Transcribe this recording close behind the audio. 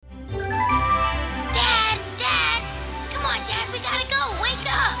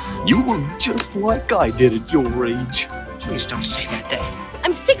You look just like I did at your age. Please don't say that, Dad.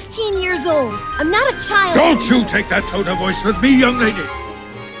 I'm 16 years old. I'm not a child. Don't you take that tone of voice with me, young lady.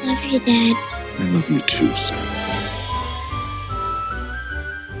 Love you, Dad. I love you too, son.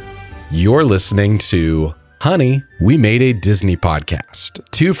 You're listening to Honey, We Made a Disney Podcast.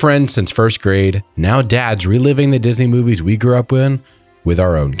 Two friends since first grade, now dads reliving the Disney movies we grew up with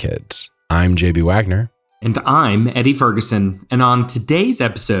our own kids. I'm JB Wagner. And I'm Eddie Ferguson. And on today's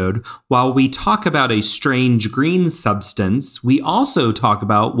episode, while we talk about a strange green substance, we also talk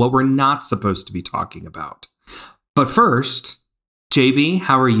about what we're not supposed to be talking about. But first, JB,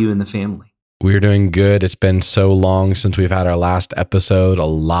 how are you and the family? We're doing good. It's been so long since we've had our last episode. A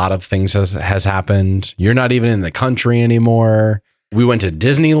lot of things has happened. You're not even in the country anymore. We went to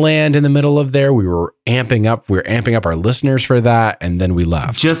Disneyland in the middle of there. We were amping up our listeners for that, and then we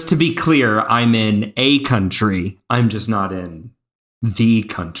left. Just to be clear, I'm in a country. I'm just not in the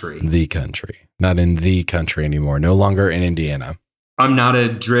country. The country. Not in the country anymore. No longer in Indiana. I'm not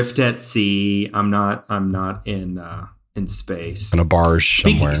adrift at sea. I'm not in space. On a barge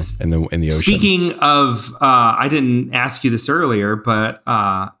somewhere in the ocean. Speaking of, I didn't ask you this earlier, but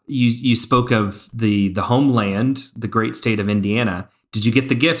you spoke of the homeland, the great state of Indiana. Did you get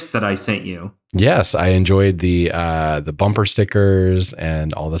the gifts that I sent you? Yes, I enjoyed the bumper stickers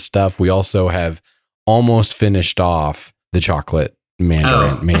and all the stuff. We also have almost finished off the chocolate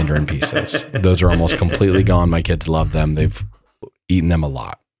mandarin pieces. Those are almost completely gone. My kids love them. They've eaten them a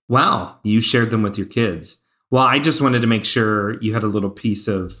lot. Wow, you shared them with your kids. Well, I just wanted to make sure you had a little piece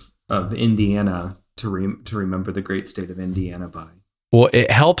of Indiana to remember the great state of Indiana by. Well, it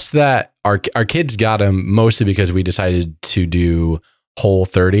helps that our kids got them mostly because we decided to do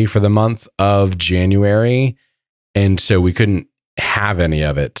Whole30 for the month of January. And so we couldn't have any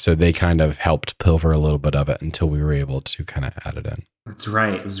of it. So they kind of helped pilfer a little bit of it until we were able to kind of add it in. That's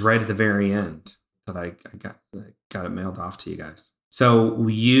right. It was right at the very end that I got it mailed off to you guys. So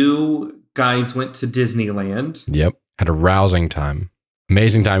you guys went to Disneyland. Yep. Had a rousing time.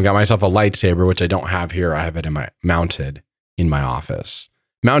 Amazing time. Got myself a lightsaber, which I don't have here. I have it mounted in my office.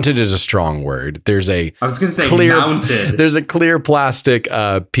 Mounted is a strong word. I was going to say mounted. There's a clear plastic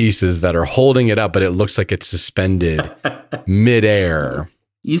pieces that are holding it up, but it looks like it's suspended midair.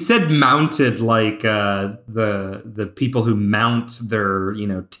 You said mounted like the people who mount their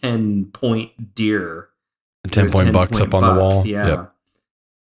 10-point deer. 10-point bucks up on the wall. Yeah. Yep.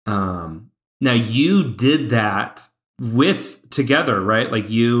 Now you did that together, right? Like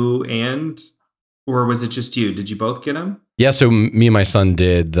or was it just you? Did you both get them? Yeah. So me and my son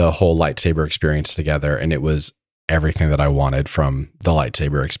did the whole lightsaber experience together, and it was everything that I wanted from the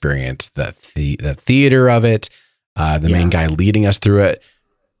lightsaber experience. The theater of it, the main guy leading us through it,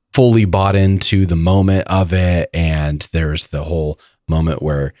 fully bought into the moment of it, and there's the whole moment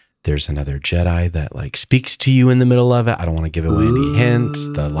where there's another Jedi that like speaks to you in the middle of it. I don't want to give away any hints.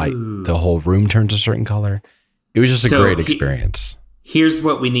 The whole room turns a certain color. It was just a great experience. Here's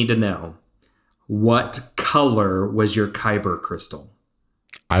what we need to know. What color was your Kyber crystal?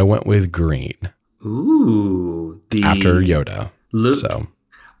 I went with green. Ooh. After Yoda. Luke. So.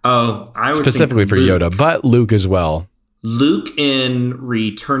 Oh, I was specifically for Luke. Yoda, but Luke as well. Luke in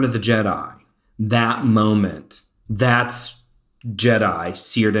Return of the Jedi. That moment. That's Jedi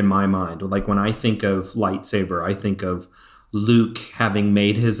seared in my mind. Like when I think of lightsaber, I think of Luke having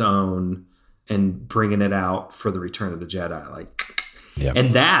made his own and bringing it out for the Return of the Jedi.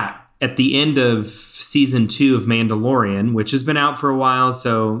 And that at the end of season 2 of Mandalorian, which has been out for a while,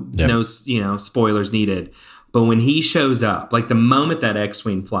 so no spoilers needed. But when he shows up, like the moment that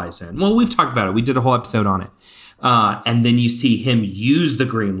X-Wing flies in, well, we've talked about it. We did a whole episode on it. And then you see him use the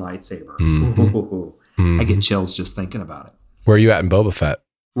green lightsaber. Mm-hmm. I get chills just thinking about it. Where are you at in Boba Fett?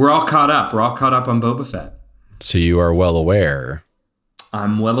 We're all caught up. We're all caught up on Boba Fett. So you are well aware.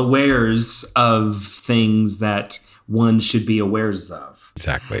 I'm well awares of things that one should be awares of.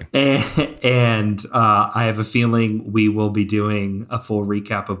 Exactly. And I have a feeling we will be doing a full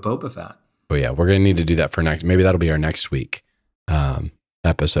recap of Boba Fett. Oh yeah, we're going to need to do that for next. Maybe that'll be our next week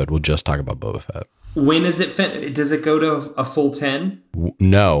episode. We'll just talk about Boba Fett. When is it? Does it go to a full 10?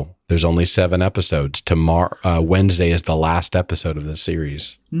 No, there's only 7 episodes. Tomorrow, Wednesday is the last episode of the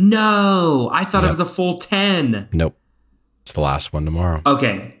series. No, I thought it was a full 10. Nope, it's the last one tomorrow.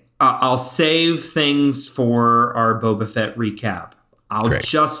 Okay, I'll save things for our Boba Fett recap. I'll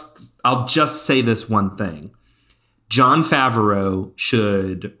just say this one thing: Jon Favreau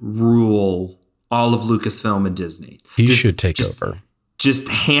should rule all of Lucasfilm and Disney. He should take over. Just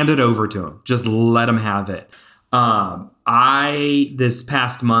hand it over to him. Just let him have it. This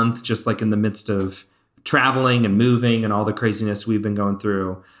past month, just like in the midst of traveling and moving and all the craziness we've been going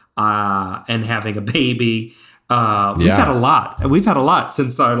through, and having a baby. We've had a lot. We've had a lot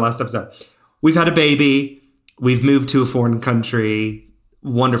since our last episode. We've had a baby. We've moved to a foreign country.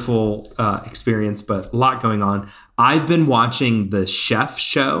 Wonderful experience, but a lot going on. I've been watching The Chef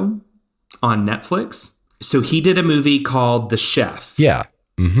Show on Netflix. So he did a movie called The Chef. Yeah.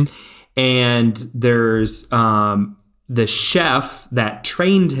 Mm-hmm. And there's the chef that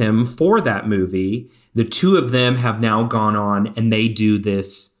trained him for that movie. The two of them have now gone on and they do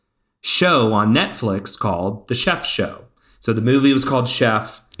this show on Netflix called The Chef Show. So the movie was called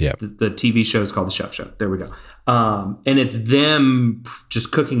Chef. Yeah. The TV show is called The Chef Show. There we go. And it's them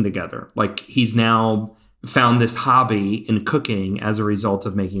just cooking together. Like he's now found this hobby in cooking as a result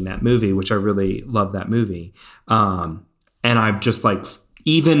of making that movie, which I really love that movie. And I'm just like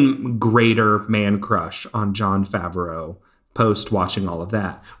even greater man crush on Jon Favreau post watching all of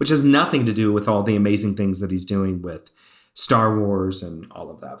that, which has nothing to do with all the amazing things that he's doing with Star Wars and all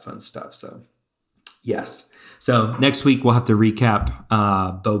of that fun stuff. So yes. So next week we'll have to recap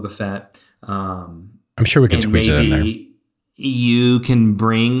Boba Fett. I'm sure we can squeeze it in there. You can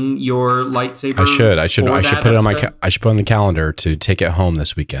bring your lightsaber. I should put it on I should put it on the calendar to take it home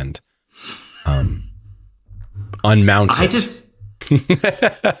this weekend. Unmounted.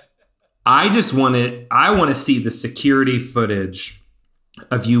 I want to see the security footage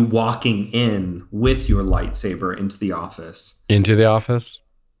of you walking in with your lightsaber into the office. Into the office?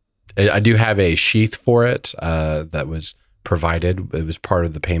 I do have a sheath for it that was provided. It was part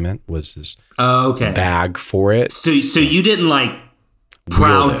of the payment, was this bag for it. So you didn't like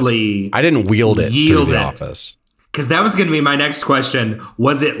proudly. I didn't wield it through the office. Because that was going to be my next question.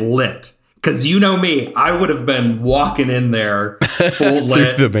 Was it lit? Because you know me, I would have been walking in there full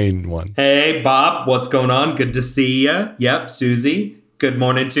lit. The main one. Hey, Bob, what's going on? Good to see you. Yep, Susie. Good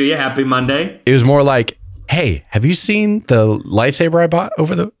morning to you. Happy Monday. It was more like, hey, have you seen the lightsaber I bought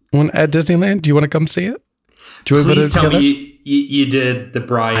over the one at Disneyland? Do you want to come see it? Please tell me you did the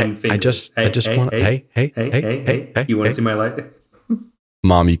Brian finger. I just want. Hey. You want to see my light?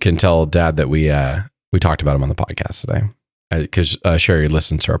 Mom, you can tell Dad that we talked about him on the podcast today because Sherry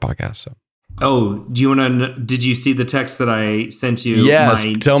listens to our podcast. So. Oh, do you want to? Did you see the text that I sent you? Yes.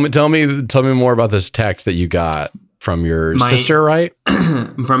 Tell me more about this text that you got from your sister, right?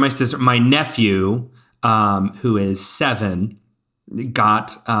 From my sister, my nephew, who is 7,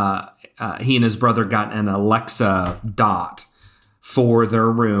 got. He and his brother got an Alexa Dot for their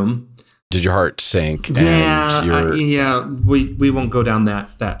room. Did your heart sink? Yeah, we won't go down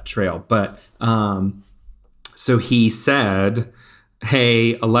that trail. But so he said,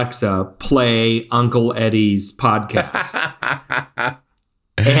 "Hey Alexa, play Uncle Eddie's podcast."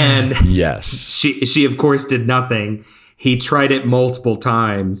 And yes, she of course did nothing. He tried it multiple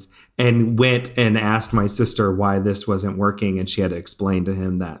times and went and asked my sister why this wasn't working, and she had to explain to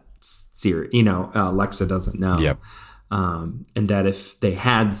him that Siri, Alexa doesn't know. Yep. And that if they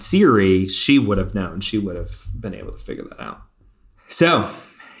had Siri, she would have known. She would have been able to figure that out. So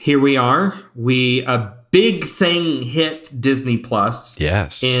here we are. A big thing hit Disney Plus.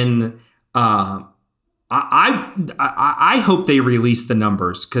 Yes. In I hope they release the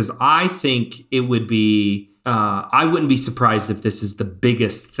numbers because I think it would be. I wouldn't be surprised if this is the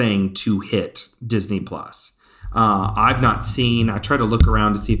biggest thing to hit Disney Plus. I've not seen. I try to look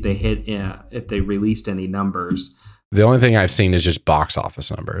around to see if they if they released any numbers. The only thing I've seen is just box office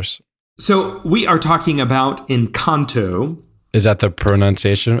numbers. So we are talking about Encanto. Is that the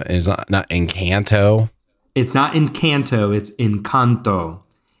pronunciation? Is not Encanto? It's not Encanto. It's Encanto.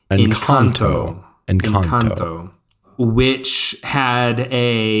 Encanto. Which had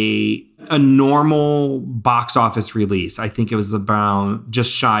a normal box office release. I think it was about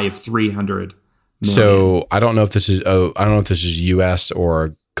just shy of 300 million. So I don't know if this is US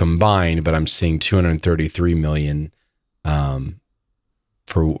or combined, but I'm seeing 233 million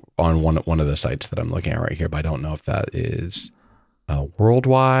for on one of the sites that I'm looking at right here, but I don't know if that is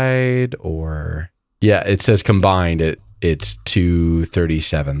worldwide or it says combined it's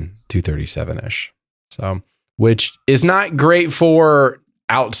 237-ish. So, which is not great for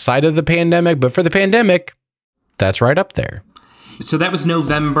outside of the pandemic, but for the pandemic, that's right up there. So that was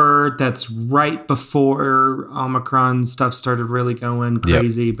November. That's right before Omicron stuff started really going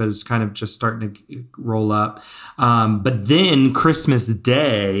crazy, but it was kind of just starting to roll up. But then Christmas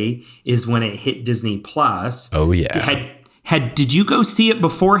Day is when it hit Disney Plus. Oh yeah. Did you go see it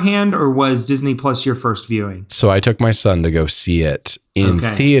beforehand, or was Disney Plus your first viewing? So I took my son to go see it in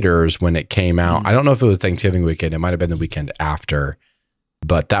theaters when it came out. I don't know if it was Thanksgiving weekend. It might have been the weekend after.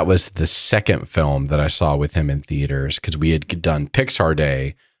 But that was the second film that I saw with him in theaters because we had done Pixar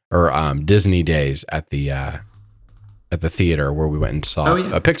Day or Disney Days at the at the theater where we went and saw Oh,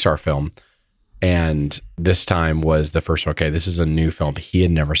 yeah. a Pixar film. And this time was the first, okay, this is a new film he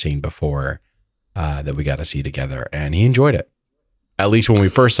had never seen before that we got to see together. And he enjoyed it, at least when we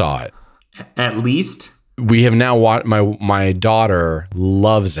first saw it. At least? We have now watched, my daughter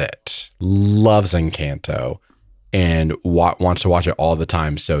loves it, loves Encanto, and wants to watch it all the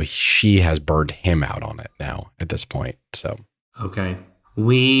time. So she has burned him out on it now at this point. So Okay.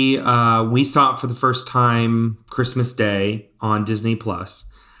 We saw it for the first time Christmas Day on Disney Plus.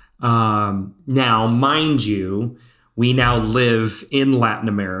 Now, mind you, we now live in Latin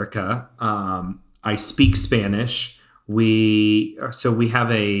America. I speak Spanish. So we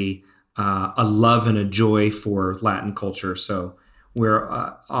have a love and a joy for Latin culture. So we're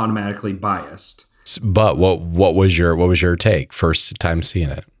automatically biased. But what was your take first time seeing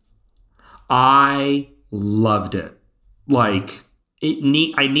it? I loved it. Like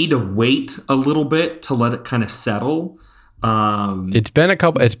I need to wait a little bit to let it kind of settle. It's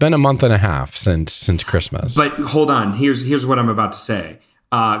been a month and a half since Christmas. But hold on, here's what I'm about to say.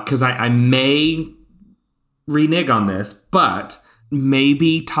 Because I may renege on this, but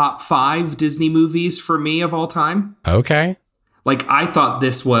maybe top 5 Disney movies for me of all time. Okay. Like, I thought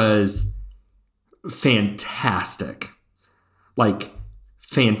this was fantastic. Like,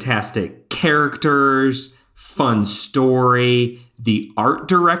 fantastic characters, fun story, the art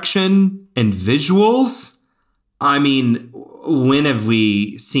direction and visuals. I mean, when have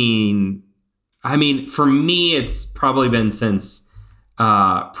we seen... I mean, for me, it's probably been since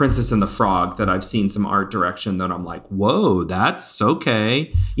Princess and the Frog that I've seen some art direction that I'm like, whoa, that's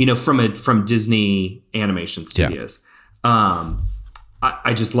okay. You know, from Disney Animation Studios. Yeah.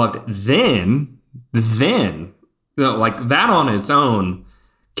 I just loved it. Then, like, that on its own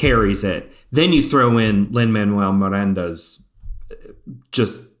carries it. Then you throw in Lin-Manuel Miranda's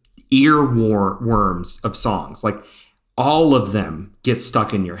just earworms of songs. Like, all of them get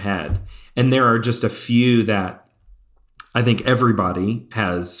stuck in your head. And there are just a few that I think everybody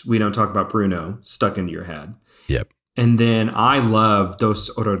has, we don't talk about Bruno, stuck into your head. Yep. And then I love Dos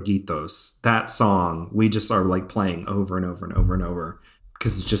Oruguitos. That song, we just are like playing over and over and over and over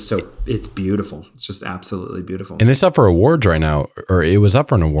because it's just it's beautiful. It's just absolutely beautiful. And it's up for awards right now, or it was up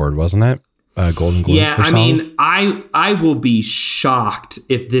for an award, wasn't it? Golden Globe. Yeah, for song? I mean, I will be shocked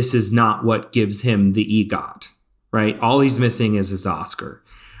if this is not what gives him the EGOT, right? All he's missing is his Oscar.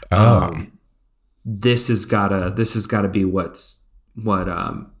 This has gotta be what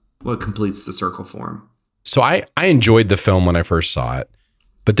completes the circle for him. So I enjoyed the film when I first saw it,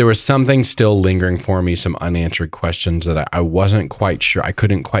 but there was something still lingering for me, some unanswered questions that I wasn't quite sure. I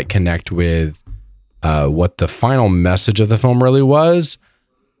couldn't quite connect with what the final message of the film really was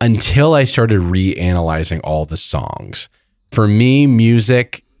until I started reanalyzing all the songs. For me,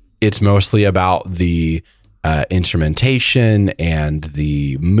 music, it's mostly about the instrumentation and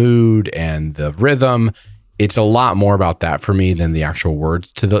the mood and the rhythm. It's a lot more about that for me than the actual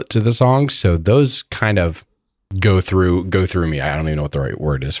words to the songs. So those kind of go through me. I don't even know what the right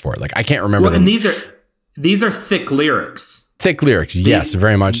word is for it. Like, I can't remember. Well, and these are thick lyrics. Thick lyrics, yes,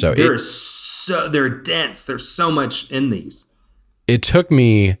 very much so. They're dense. There's so much in these. It took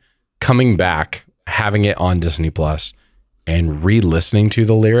me coming back, having it on Disney Plus, and re-listening to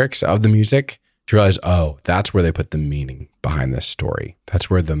the lyrics of the music to realize, oh, that's where they put the meaning behind this story. That's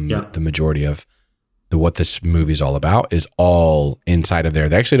where the majority of what this movie is all about is all inside of there.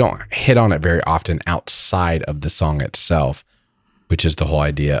 They actually don't hit on it very often outside of the song itself, which is the whole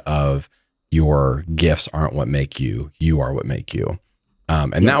idea of your gifts aren't what make you, you are what make you.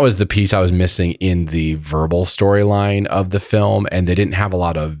 That was the piece I was missing in the verbal storyline of the film, and they didn't have a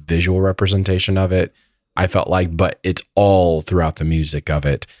lot of visual representation of it, I felt like, but it's all throughout the music of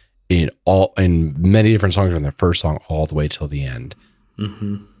it in many different songs from the first song all the way till the end.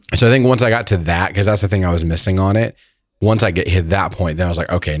 Mm-hmm. So I think once I got to that, because that's the thing I was missing on it, once I hit that point, then I was like,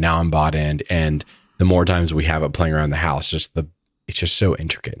 okay, now I'm bought in. And the more times we have it playing around the house, it's just so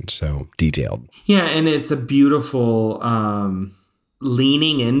intricate and so detailed. Yeah, and it's a beautiful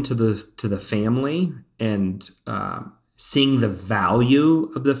leaning into the family and seeing the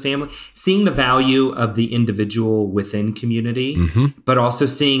value of the family, seeing the value of the individual within community, mm-hmm. but also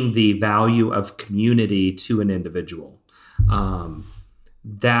seeing the value of community to an individual.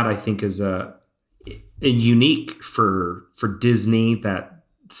 That I think is a unique for Disney that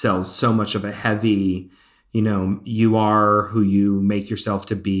sells so much of a heavy, you are who you make yourself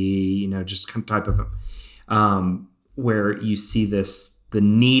to be, just kind of type of where you see the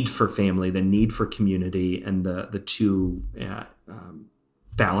need for family, the need for community, and the two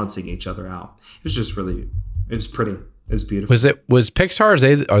balancing each other out. It was just really, it was pretty. It was beautiful. Was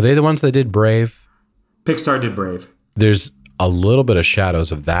Pixar? Are they the ones that did Brave? Pixar did Brave. There's a little bit of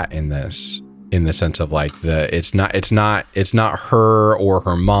shadows of that in this, in the sense of like it's not her or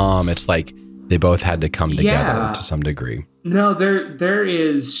her mom. It's like they both had to come together to some degree. No, there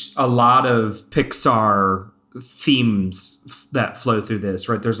is a lot of Pixar themes that flow through this,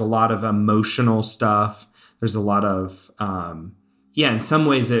 right? There's a lot of emotional stuff. There's a lot of, in some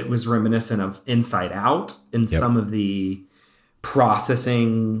ways it was reminiscent of Inside Out in some of the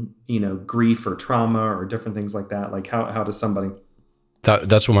processing, grief or trauma or different things like that. Like how does somebody...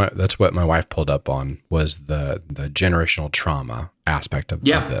 That's what my wife pulled up on, was the generational trauma aspect of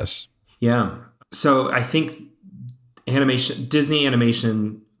this. Yeah. So I think Disney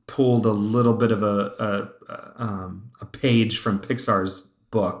animation pulled a little bit of a page from Pixar's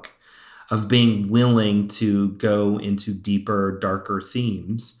book of being willing to go into deeper, darker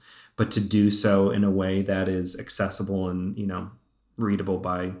themes, but to do so in a way that is accessible and, readable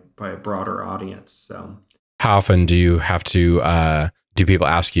by a broader audience. So how often do you have to, do people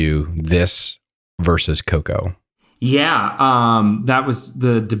ask you this versus Coco? Yeah, that was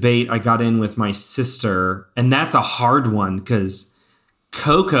the debate I got in with my sister. And that's a hard one because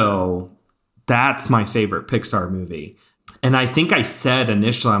Coco, that's my favorite Pixar movie. And I think I said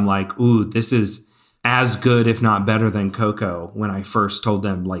initially, I'm like, ooh, this is as good, if not better than Coco, when I first told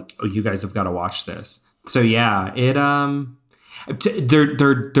them, like, oh, you guys have got to watch this. So yeah,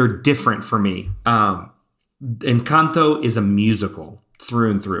 they're different for me. Encanto is a musical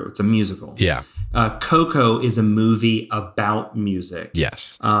through and through. It's a musical. Yeah. Coco is a movie about music.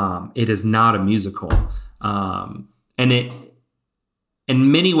 Yes. It is not a musical. And it,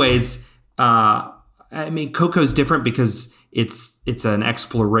 in many ways, Coco's different because it's an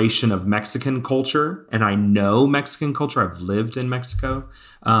exploration of Mexican culture, and I know Mexican culture. I've lived in Mexico,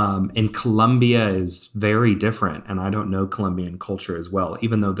 and Colombia is very different, and I don't know Colombian culture as well,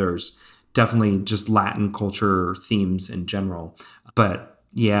 even though there's definitely just Latin culture themes in general. But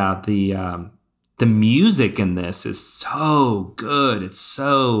yeah, the music in this is so good. It's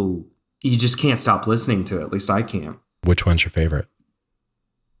so, you just can't stop listening to it. At least I can't. Which one's your favorite?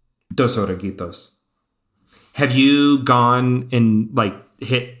 Dos Orejitos. Have you gone and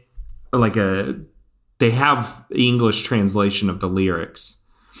hit they have English translation of the lyrics.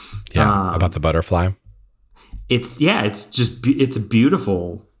 Yeah. About the butterfly. It's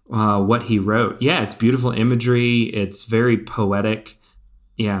beautiful. What he wrote. Yeah. It's beautiful imagery. It's very poetic.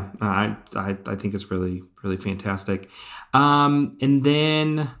 Yeah. I think it's really, really fantastic. And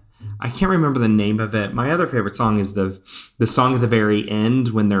then I can't remember the name of it. My other favorite song is the song at the very end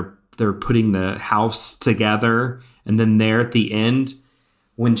when they're putting the house together, and then there at the end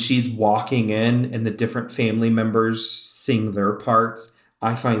when she's walking in and the different family members sing their parts.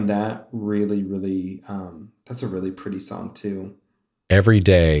 I find that really, really, that's a really pretty song too. Every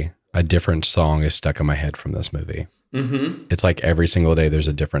day a different song is stuck in my head from this movie. Mm-hmm. It's like every single day there's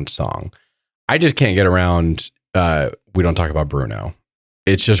a different song. I just can't get around. We don't talk about Bruno.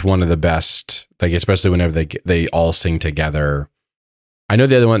 It's just one of the best, like, especially whenever they all sing together. I know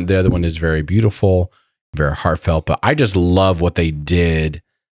the other one is very beautiful, very heartfelt, but I just love what they did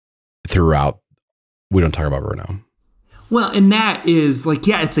throughout. We don't talk about Bruno. Well, and that is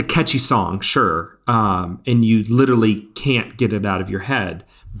it's a catchy song, sure. And you literally can't get it out of your head,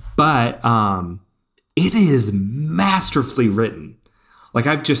 but it is masterfully written. Like,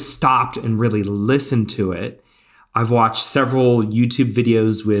 I've just stopped and really listened to it. I've watched several YouTube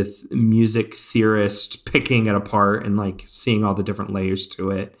videos with music theorists picking it apart and seeing all the different layers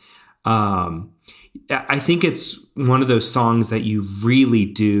to it. I think it's one of those songs that you really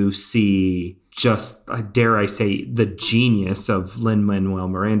do see, just dare I say, the genius of Lin-Manuel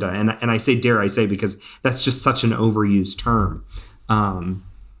Miranda. And I say dare I say because that's just such an overused term.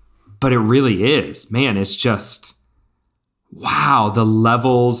 But it really is. Man, it's just... wow, the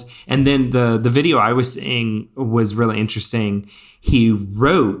levels. And then the video I was seeing was really interesting. He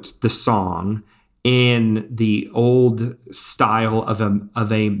wrote the song in the old style of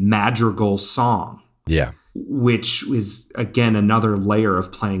a madrigal song. Yeah. Which is, again, another layer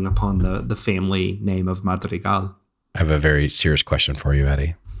of playing upon the family name of Madrigal. I have a very serious question for you,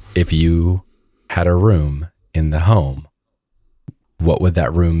 Eddie. If you had a room in the home, what would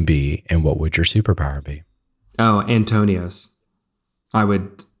that room be, and what would your superpower be? Oh, Antonio's.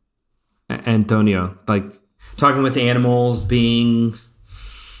 Antonio, talking with animals, being,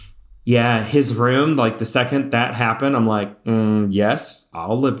 his room. The second that happened, I'm like, yes,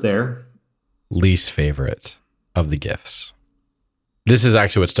 I'll live there. Least favorite of the gifts. This is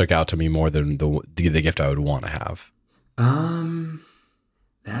actually what stuck out to me more than the gift I would want to have.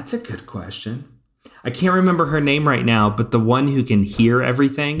 That's a good question. I can't remember her name right now, but the one who can hear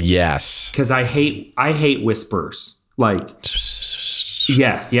everything. Yes. Because I hate whispers. Like,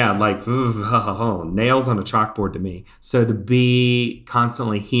 yes, yeah, like nails on a chalkboard to me. So to be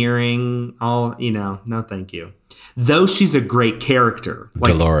constantly hearing all, no, thank you. Though she's a great character.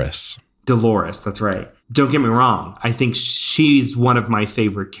 Like, Dolores, that's right. Don't get me wrong. I think she's one of my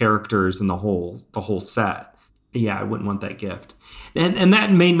favorite characters in the whole set. Yeah, I wouldn't want that gift. And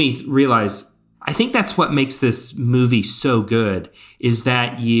that made me realize, I think that's what makes this movie so good, is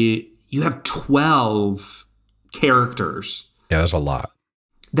that you have 12 characters. Yeah, there's a lot.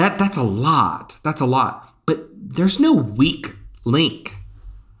 That's a lot. That's a lot. But there's no weak link.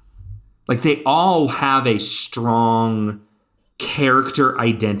 Like, they all have a strong character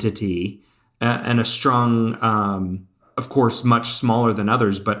identity and a strong, of course, much smaller than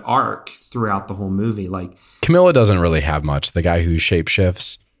others, but arc throughout the whole movie. Like, Camilla doesn't really have much. The guy who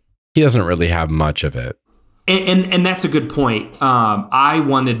shapeshifts, he doesn't really have much of it. And that's a good point. I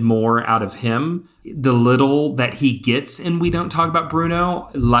wanted more out of him. The little that he gets, and we don't talk about Bruno,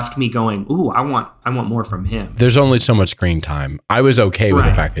 left me going, ooh, I want more from him. There's only so much screen time. I was okay with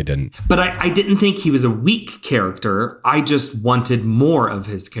the fact they didn't. But I didn't think he was a weak character. I just wanted more of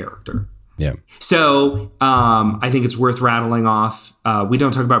his character. Yeah. So I think it's worth rattling off. We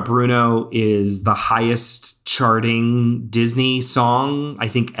Don't Talk About Bruno is the highest charting Disney song, I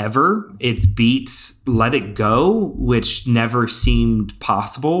think, ever. It's beat Let It Go, which never seemed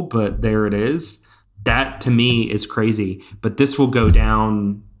possible, but there it is. That to me is crazy. But this will go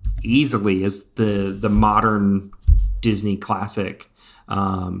down easily as the modern Disney classic.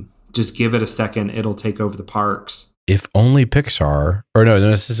 Just give it a second. It'll take over the parks. If only Pixar, or no,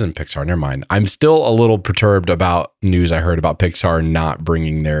 this isn't Pixar. Never mind. I'm still a little perturbed about news I heard about Pixar not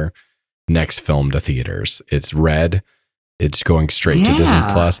bringing their next film to theaters. It's Red. It's going straight to Disney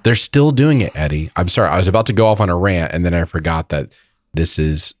Plus. They're still doing it, Eddie. I'm sorry. I was about to go off on a rant, and then I forgot that this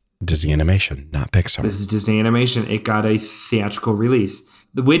is Disney Animation, not Pixar. This is Disney Animation. It got a theatrical release,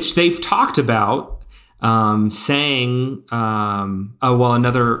 which they've talked about. Saying, another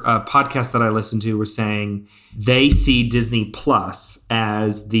podcast that I listened to was saying they see Disney Plus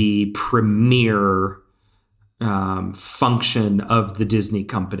as the premier function of the Disney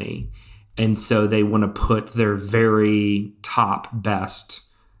company. And so they want to put their very top best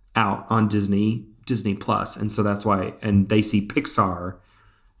out on Disney Plus. And so that's why, and they see Pixar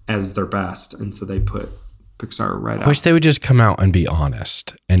as their best. And so they put Pixar right out. I wish they would just come out and be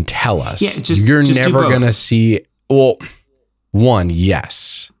honest and tell us. Yeah, you're never going to see. Well, one,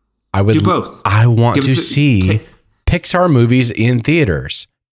 yes. I would do both. I want to see Pixar movies in theaters.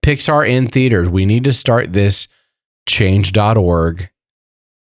 Pixar in theaters. We need to start this change.org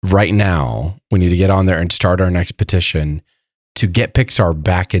right now. We need to get on there and start our next petition to get Pixar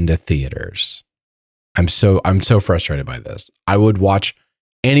back into theaters. I'm so frustrated by this. I would watch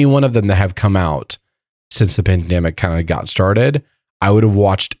any one of them that have come out since the pandemic kind of got started. I would have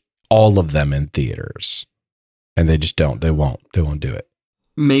watched all of them in theaters, and they just don't. They won't do it.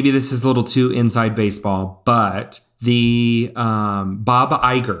 Maybe this is a little too inside baseball, but the Bob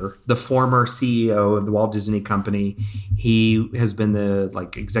Iger, the former CEO of the Walt Disney Company, he has been the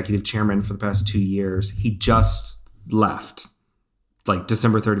executive chairman for the past 2 years. He just left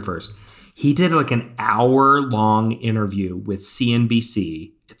December 31st. He did an hour-long interview with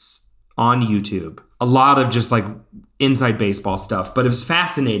CNBC. It's on YouTube. A lot of just inside baseball stuff, but it was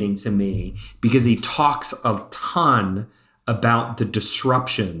fascinating to me because he talks a ton about the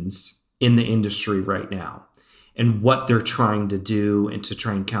disruptions in the industry right now and what they're trying to do and to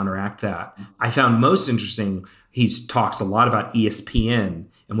try and counteract that. I found most interesting, he talks a lot about ESPN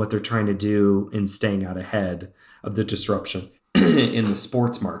and what they're trying to do in staying out ahead of the disruption in the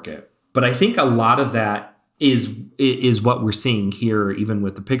sports market. But I think a lot of that is what we're seeing here, even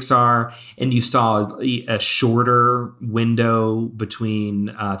with the Pixar. And you saw a shorter window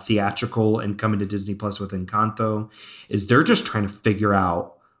between theatrical and coming to Disney Plus with Encanto, is they're just trying to figure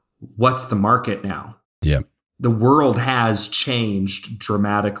out what's the market now. Yeah. The world has changed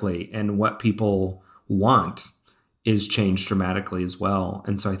dramatically, and what people want is changed dramatically as well.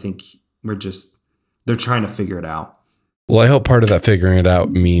 And so I think they're trying to figure it out. Well, I hope part of that figuring it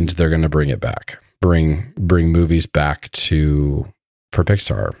out means they're going to bring it back. Bring movies back for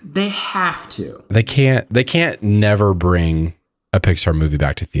Pixar. They have to. They can't never bring a Pixar movie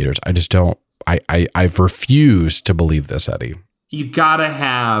back to theaters. I just don't. I've refused to believe this, Eddie. You gotta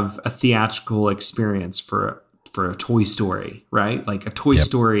have a theatrical experience for a Toy Story, right? A Toy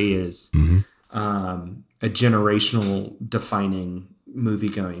Story is a generational defining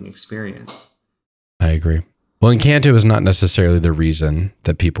movie-going experience. I agree. Well, Encanto is not necessarily the reason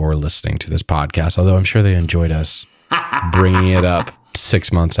that people were listening to this podcast, although I'm sure they enjoyed us bringing it up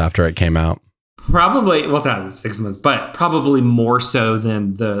 6 months after it came out. Probably, well, it's not 6 months, but probably more so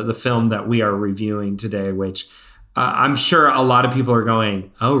than the film that we are reviewing today, which I'm sure a lot of people are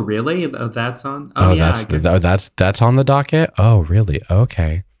going, "Oh, really? Oh, that's on? Oh, yeah, that's on the docket. Oh, really?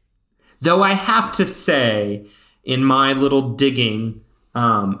 Okay." Though I have to say, in my little digging,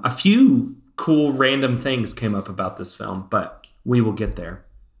 a few cool random things came up about this film, but we will get there.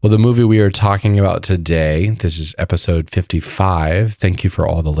 Well, the movie we are talking about today, this is episode 55. Thank you for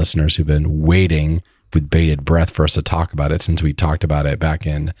all the listeners who've been waiting with bated breath for us to talk about it, since we talked about it back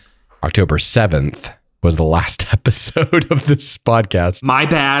in October 7th was the last episode of this podcast. My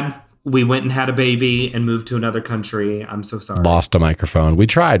bad. We went and had a baby and moved to another country. I'm so sorry. Lost a microphone. We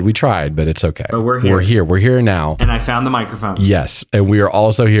tried, but it's okay. But we're here. We're here now. And I found the microphone. Yes. And we are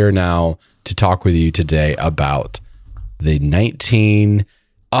also here now to talk with you today about the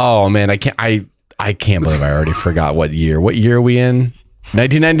oh man, I can't believe I already forgot what year. What year are we in?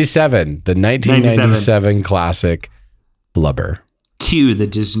 1997. The 1997 classic Flubber. Cue the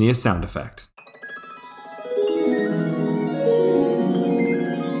Disney sound effect.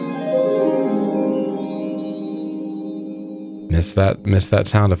 Miss that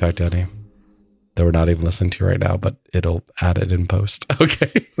sound effect, Eddie. That we're not even listening to right now, but it'll add it in post.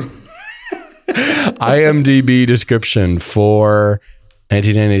 Okay. IMDb description for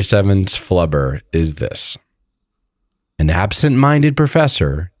 1997's Flubber is this. An absent-minded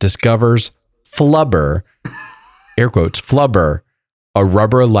professor discovers Flubber, air quotes, Flubber, a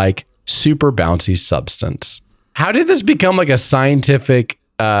rubber-like super bouncy substance. How did this become like a scientific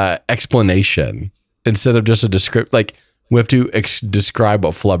explanation instead of just a description? Like, we have to describe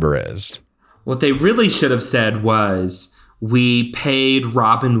what Flubber is. What they really should have said was, we paid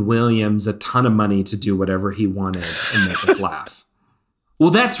Robin Williams a ton of money to do whatever he wanted and make us laugh. Well,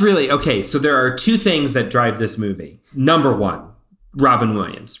 that's really, okay, so there are two things that drive this movie. Number one, Robin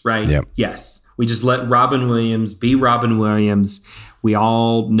Williams, right? Yep. Yes. We just let Robin Williams be Robin Williams. We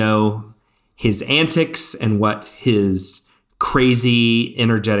all know his antics and what his crazy,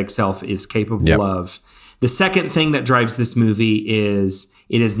 energetic self is capable of. The second thing that drives this movie is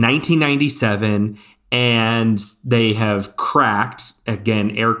it is 1997 and they have cracked, again,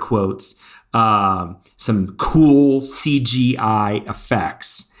 air quotes, some cool CGI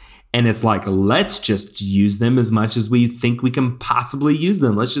effects. And it's like, let's just use them as much as we think we can possibly use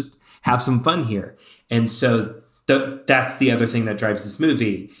them. Let's just have some fun here. And so that's the other thing that drives this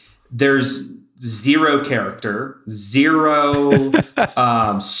movie. There's zero character, zero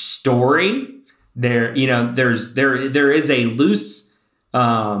story. There is a loose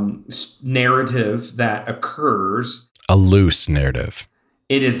narrative that occurs. A loose narrative.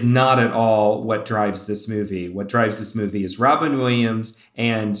 It is not at all what drives this movie. What drives this movie is Robin Williams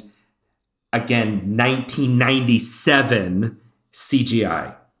and, again, 1997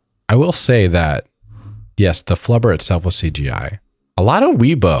 CGI. I will say that, yes, the Flubber itself was CGI. A lot of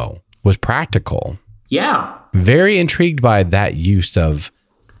Weibo was practical. Yeah. Very intrigued by that use of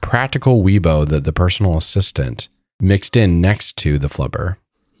practical Weibo, the personal assistant, mixed in next to the Flubber.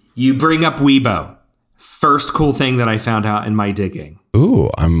 You bring up Weibo. First cool thing that I found out in my digging. Ooh,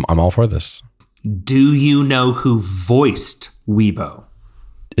 I'm all for this. Do you know who voiced Weibo?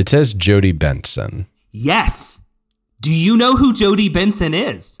 It says Jodie Benson. Yes. Do you know who Jodie Benson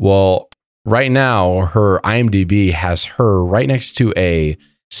is? Well, right now, her IMDb has her right next to a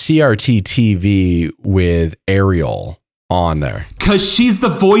CRT TV with Ariel on there. Because she's the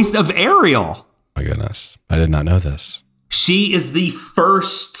voice of Ariel. My goodness. I did not know this. She is the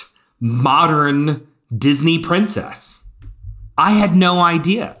first modern Disney princess. I had no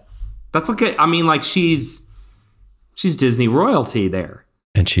idea. That's like she's Disney royalty there.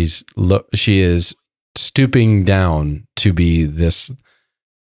 And she is stooping down to be this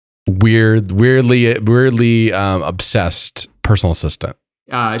weirdly obsessed personal assistant.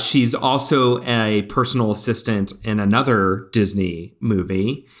 She's also a personal assistant in another Disney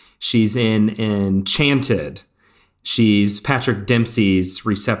movie. She's in Enchanted. She's Patrick Dempsey's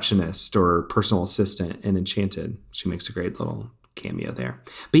receptionist or personal assistant in Enchanted. She makes a great little cameo there.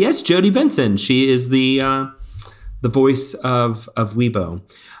 But yes, Jodie Benson. She is the voice of Weibo,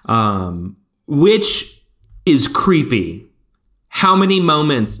 which is creepy. How many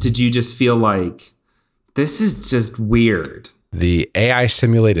moments did you just feel like this is just weird? The AI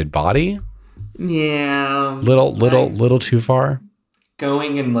simulated body? Yeah. Little too far.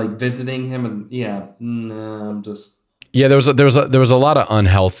 Going and like visiting him and I'm just. Yeah, there was a lot of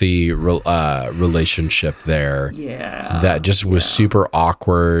unhealthy relationship there. Yeah. That just was super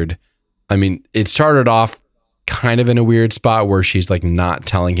awkward. I mean, it started off kind of in a weird spot where she's like not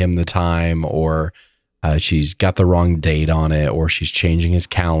telling him the time or she's got the wrong date on it, or she's changing his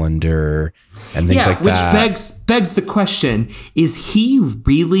calendar and things like which that. begs the question, is he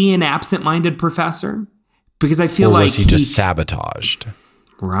really an absent-minded professor? Because I feel like was he just sabotaged?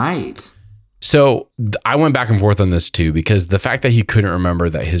 Right. So I went back and forth on this too, because the fact that he couldn't remember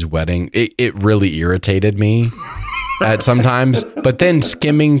that his wedding, it really irritated me at sometimes. But then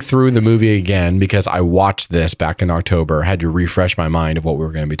skimming through the movie again, because I watched this back in October, had to refresh my mind of what we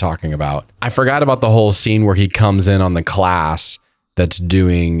were going to be talking about. I forgot about the whole scene where he comes in on the class that's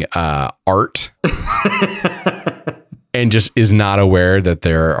doing art and just is not aware that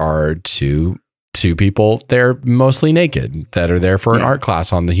there are two people there, mostly naked, that are there for an art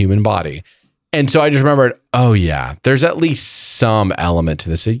class on the human body. And so I just remembered, oh yeah, there's at least some element to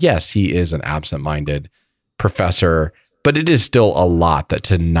this. Yes, he is an absent-minded professor, but it is still a lot that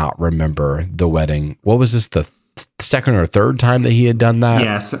to not remember the wedding. What was this, the second or third time that he had done that?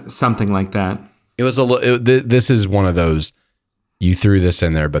 Yes, something like that. It was this is one of those, you threw this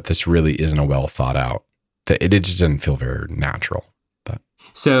in there, but this really isn't a well thought out. It just didn't feel very natural.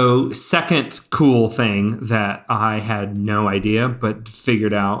 So second cool thing that I had no idea, but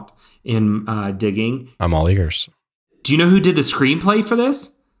figured out in digging. I'm all ears. Do you know who did the screenplay for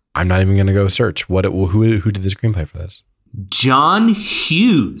this? I'm not even going to go search. Who did the screenplay for this? John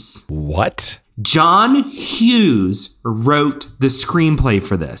Hughes. What? John Hughes wrote the screenplay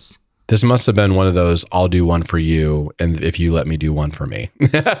for this. This must have been one of those, I'll do one for you, and if you let me do one for me.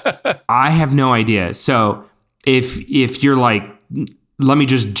 I have no idea. So if you're like, let me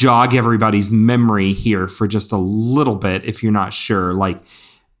just jog everybody's memory here for just a little bit if you're not sure. Like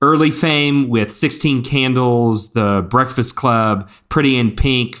early fame with 16 Candles, The Breakfast Club, Pretty in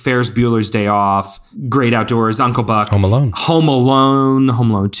Pink, Ferris Bueller's Day Off, Great Outdoors, Uncle Buck, Home Alone, Home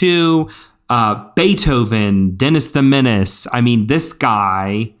Alone 2, Beethoven, Dennis the Menace. I mean, this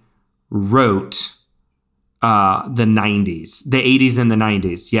guy wrote the 90s, the 80s and the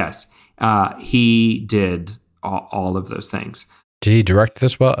 90s. Yes, he did all of those things. Did he direct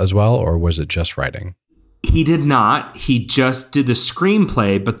this as well, or was it just writing? He did not. He just did the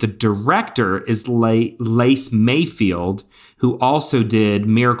screenplay, but the director is Lace Mayfield, who also did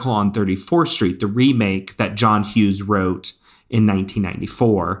Miracle on 34th Street, the remake that John Hughes wrote in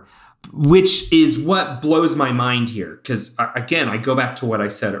 1994, which is what blows my mind here. Because, again, I go back to what I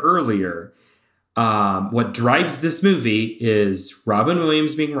said earlier. What drives this movie is Robin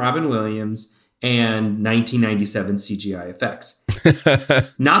Williams being Robin Williams and 1997 CGI effects.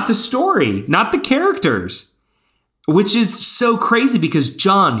 Not the story, not the characters, which is so crazy because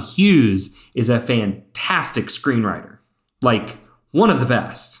John Hughes is a fantastic screenwriter, like one of the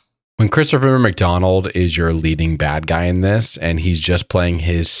best. When Christopher McDonald is your leading bad guy in this, and he's just playing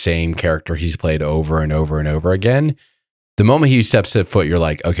his same character he's played over and over and over again, the moment he steps foot, you're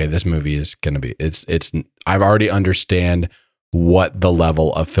like, okay, this movie is going to be, I've already understand what the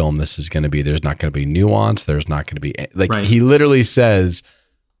level of film this is going to be. There's not going to be nuance. There's not going to be Right. He literally says,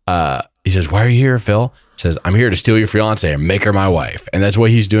 he says, why are you here, Phil? He says, I'm here to steal your fiance and make her my wife. And that's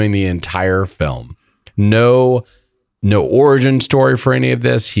what he's doing the entire film. No origin story for any of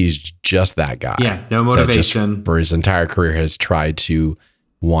this. He's just that guy. Yeah. No motivation. For his entire career has tried to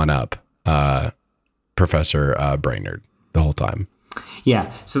one up, Professor Brainerd the whole time.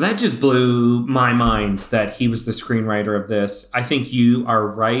 Yeah, so that just blew my mind that he was the screenwriter of this. I think you are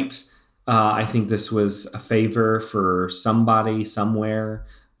right. I think this was a favor for somebody somewhere.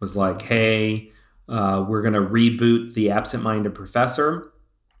 Was like, hey, we're going to reboot The Absent-Minded Professor,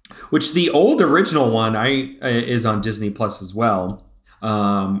 which the old original one is on Disney Plus as well.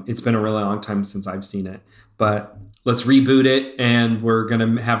 It's been a really long time since I've seen it, but let's reboot it, and we're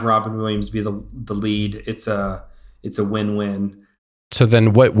going to have Robin Williams be the lead. It's a win-win. So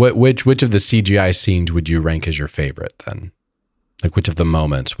then which of the CGI scenes would you rank as your favorite then? Like which of the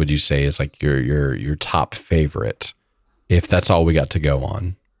moments would you say is like your top favorite, if that's all we got to go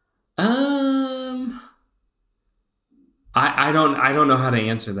on? I don't know how to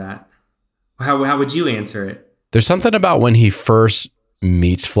answer that. How would you answer it? There's something about when he first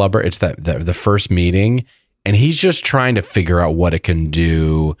meets Flubber. It's the first meeting, and he's just trying to figure out what it can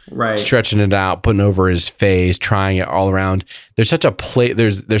do, right? Stretching it out, putting it over his face, trying it all around. There's such a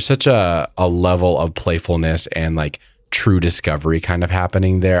there's such a level of playfulness and like true discovery kind of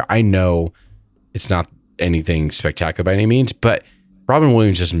happening there. I know it's not anything spectacular by any means, but Robin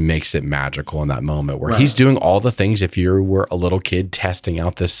Williams just makes it magical in that moment where he's doing all the things. If you were a little kid testing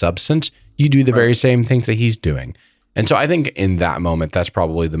out this substance, you do the very same things that he's doing. And so I think in that moment, that's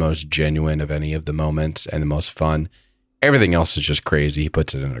probably the most genuine of any of the moments and the most fun. Everything else is just crazy. He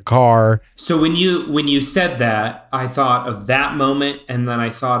puts it in a car. So when you said that, I thought of that moment, and then I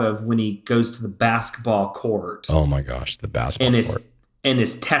thought of when he goes to the basketball court. Oh my gosh, the basketball court. And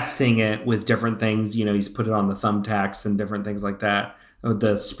is testing it with different things. You know, he's put it on the thumbtacks and different things like that. With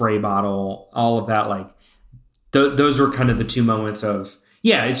the spray bottle, all of that. Like those were kind of the two moments of,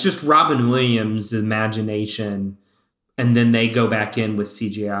 yeah, it's just Robin Williams' imagination. And then they go back in with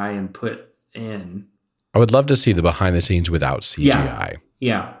CGI and put in. I would love to see the behind the scenes without CGI.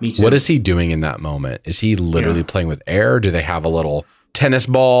 Yeah, me too. What is he doing in that moment? Is he literally playing with air? Do they have a little tennis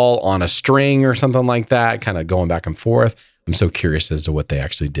ball on a string or something like that, kind of going back and forth? I'm so curious as to what they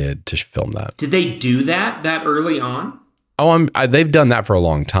actually did to film that. Did they do that early on? Oh, they've done that for a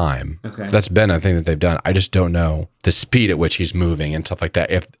long time. Okay. That's been a thing that they've done. I just don't know the speed at which he's moving and stuff like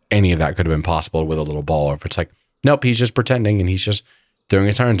that. If any of that could have been possible with a little ball, or if it's like, nope, he's just pretending and he's just throwing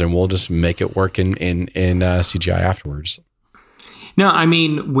his turns, and we'll just make it work in CGI afterwards. No, I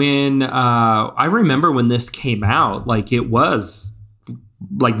mean, when I remember when this came out, like it was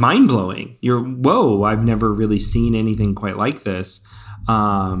like mind blowing. Whoa, I've never really seen anything quite like this.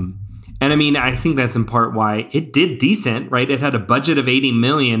 And I mean, I think that's in part why it did decent, right? It had a budget of 80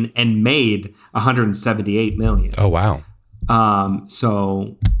 million and made 178 million. Oh, wow.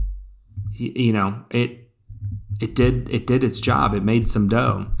 So, you know, it did its job. It made some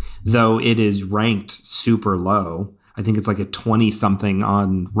dough, though it is ranked super low. I think it's like a 20 something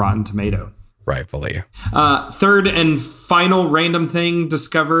on Rotten Tomato. Rightfully. Third and final random thing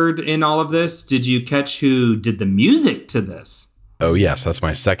discovered in all of this. Did you catch who did the music to this? Oh, yes. That's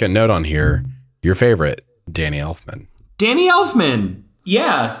my second note on here. Your favorite, Danny Elfman. Danny Elfman.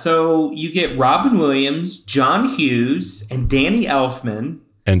 Yeah. So you get Robin Williams, John Hughes, and Danny Elfman.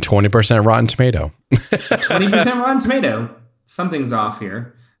 And 20% Rotten Tomato. 20% Rotten Tomato. Something's off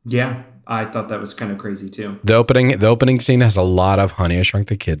here. Yeah. I thought that was kind of crazy too. The opening scene has a lot of Honey, I Shrunk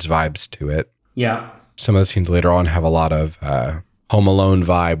the Kids vibes to it. Yeah. Some of the scenes later on have a lot of Home Alone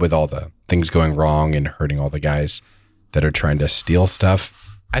vibe with all the things going wrong and hurting all the guys that are trying to steal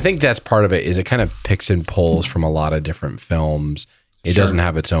stuff. I think that's part of it, is it kind of picks and pulls from a lot of different films. It doesn't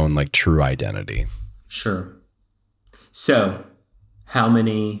have its own like true identity. Sure. So how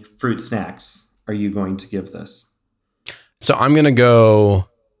many fruit snacks are you going to give this? So I'm going to go,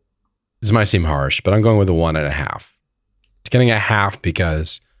 this might seem harsh, but I'm going with a 1.5. It's getting a half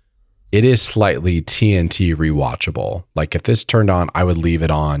because it is slightly TNT rewatchable. Like if this turned on, I would leave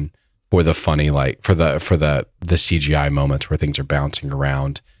it on for the funny, like for the CGI moments where things are bouncing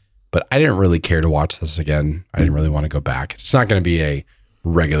around. But I didn't really care to watch this again. I didn't really want to go back. It's not going to be a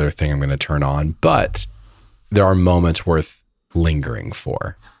regular thing I'm going to turn on, but there are moments worth lingering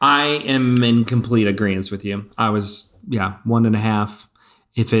for. I am in complete agreement with you. I was, 1.5.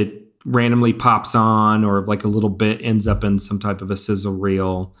 If it randomly pops on or if like a little bit ends up in some type of a sizzle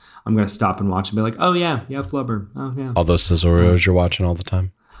reel, I'm going to stop and watch and be like, oh yeah, Flubber. Oh yeah. All those sizzle reels you're watching all the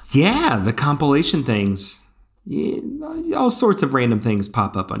time. Yeah, the compilation things. Yeah, all sorts of random things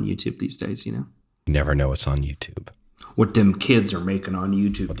pop up on YouTube these days, you know. You never know what's on YouTube. What them kids are making on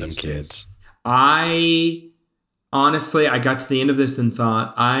YouTube What these them days. kids. I honestly got to the end of this and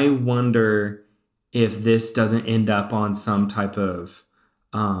thought, I wonder if this doesn't end up on some type of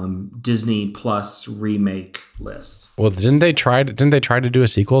Disney Plus remake list. Well, didn't they try to do a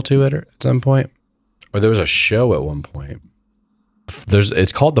sequel to it at some point? Or there was a show at one point.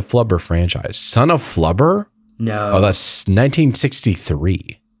 It's called the Flubber franchise. Son of Flubber? No. Oh, that's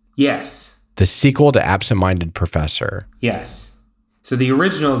 1963. Yes. The sequel to Absent-Minded Professor. Yes. So the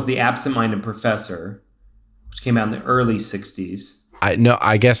original is The Absent-Minded Professor, which came out in the early 60s.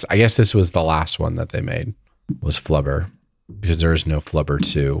 I guess this was the last one that they made, was Flubber, because there is no Flubber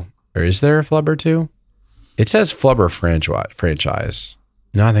 2. Or is there a Flubber 2? It says Flubber franchise.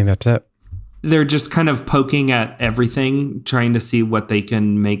 No, I think that's it. They're just kind of poking at everything, trying to see what they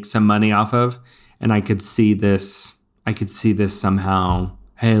can make some money off of. And I could see this somehow.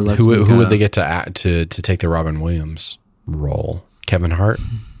 Hey, let's. Who would they get to take the Robin Williams role? Kevin Hart?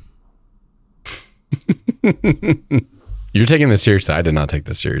 You're taking this seriously. I did not take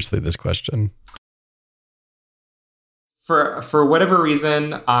this seriously, this question. For whatever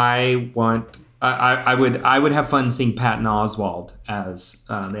reason, I would have fun seeing Patton Oswalt as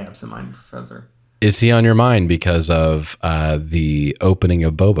the Absent-Minded Professor. Is he on your mind because of the opening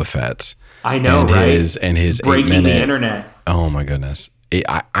of Boba Fett? I know, and right? And his breaking 8-minute, the internet. Oh my goodness!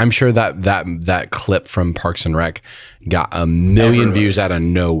 I'm sure that clip from Parks and Rec got a million views out of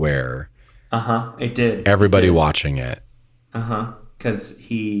nowhere. It did. Everybody watching it. Because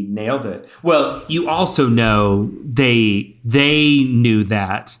he nailed it. Well, you also know they knew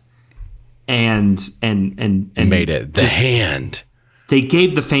that, and made it the hand. They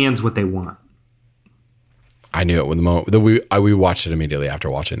gave the fans what they want. I knew it when the moment that we watched it immediately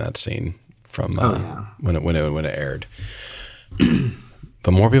after watching that scene from when it aired.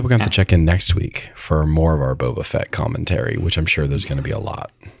 But more people are going to have to check in next week for more of our Boba Fett commentary, which I'm sure there's going to be a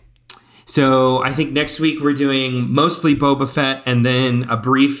lot. So I think next week we're doing mostly Boba Fett and then a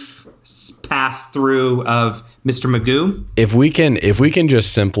brief pass through of Mr. Magoo. If we can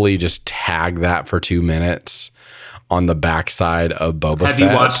just simply just tag that for 2 minutes on the backside of Boba Fett. Have you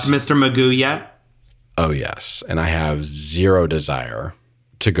watched Mr. Magoo yet? Oh, yes. And I have zero desire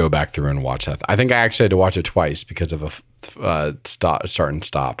to go back through and watch that. I think I actually had to watch it twice because of a start and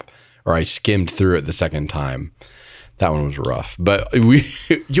stop, or I skimmed through it the second time. That one was rough, but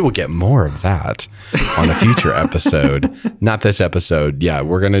you will get more of that on a future episode. Not this episode. Yeah,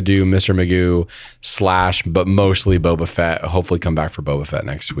 we're going to do Mr. Magoo / but mostly Boba Fett. Hopefully come back for Boba Fett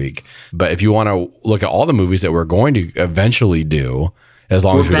next week. But if you want to look at all the movies that we're going to eventually do, as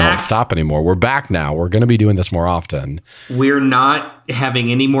long as we don't stop anymore, we're back now. We're going to be doing this more often. We're not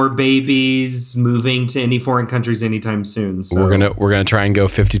having any more babies moving to any foreign countries anytime soon. So we're gonna try and go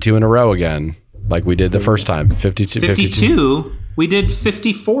 52 in a row again. Like we did the first time, 52. We did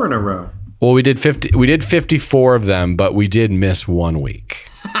 54 in a row. Well, we did 54 of them, but we did miss 1 week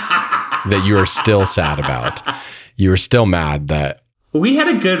that you are still sad about. You were still mad that we had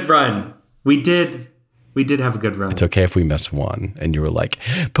a good run. We did have a good run. It's okay if we missed one, and you were like,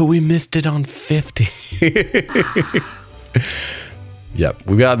 "But we missed it on 50." Yep,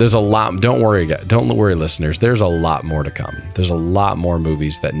 there's a lot. Don't worry, listeners. There's a lot more to come. There's a lot more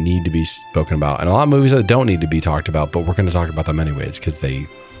movies that need to be spoken about, and a lot of movies that don't need to be talked about. But we're going to talk about them anyways because they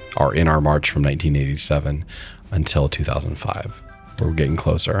are in our march from 1987 until 2005. We're getting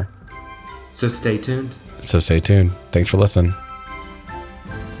closer. So stay tuned. Thanks for listening.